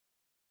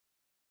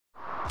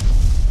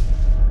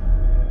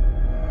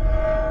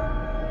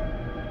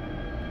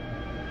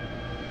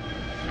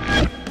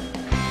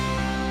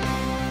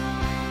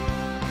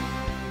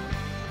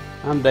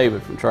I'm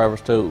David from Travers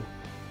Tool.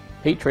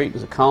 Heat treating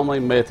is a commonly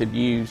method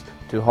used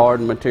to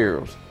harden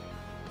materials.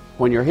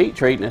 When you're heat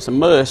treating, it's a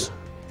must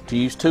to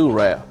use tool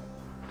wrap.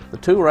 The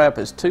tool wrap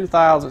is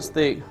 2/1000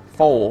 thick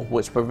foil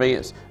which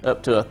prevents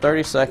up to a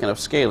 30-second of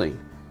scaling.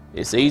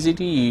 It's easy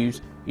to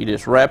use. You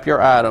just wrap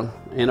your item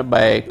in a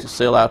bag to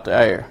seal out the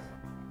air.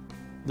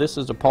 This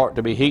is the part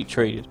to be heat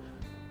treated.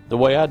 The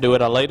way I do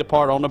it, I lay the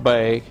part on the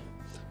bag,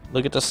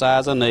 look at the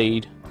size I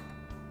need,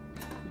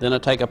 then I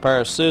take a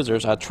pair of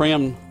scissors, I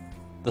trim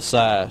the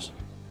size.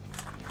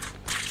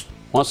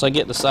 Once I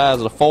get the size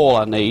of the foil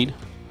I need,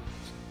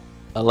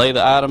 I lay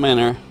the item in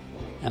there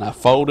and I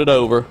fold it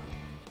over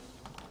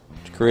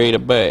to create a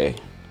bag.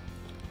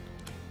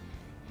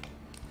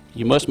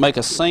 You must make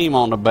a seam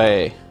on the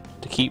bag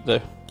to keep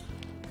the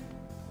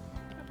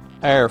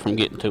air from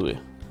getting to it.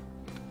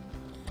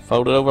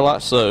 Fold it over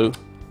like so,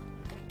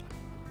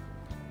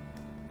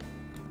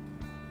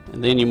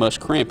 and then you must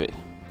crimp it.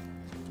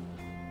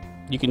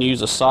 You can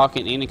use a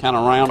socket, any kind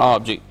of round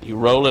object. You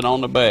roll it on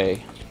the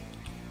bag.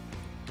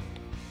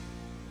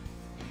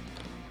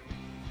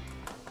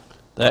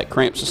 That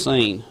crimps the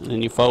seam. And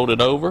then you fold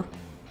it over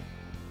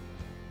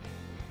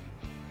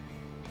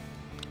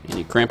and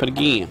you crimp it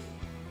again.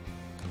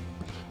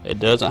 It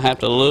doesn't have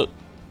to look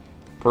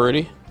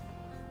pretty.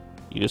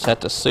 You just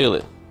have to seal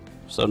it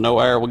so no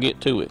air will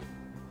get to it.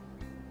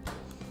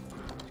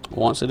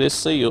 Once it is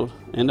sealed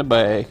in the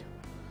bag,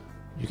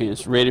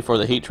 it's ready for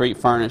the heat treat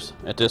furnace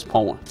at this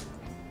point.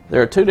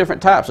 There are two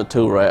different types of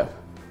tool wrap.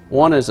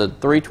 One is a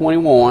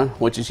 321,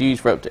 which is used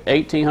for up to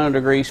 1800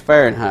 degrees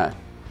Fahrenheit.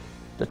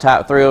 The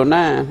type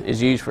 309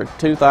 is used for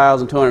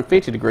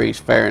 2250 degrees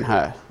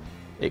Fahrenheit.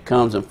 It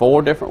comes in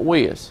 4 different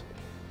widths: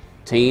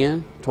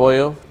 10,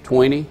 12,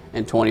 20,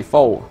 and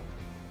 24.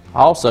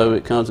 Also,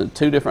 it comes in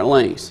 2 different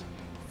lengths,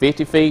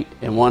 50 feet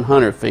and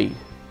 100 feet.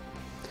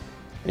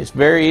 It's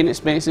very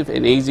inexpensive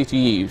and easy to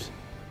use.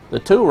 The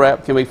tool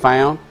wrap can be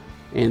found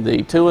in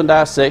the tool and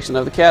die section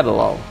of the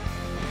catalog.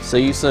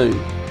 See you soon.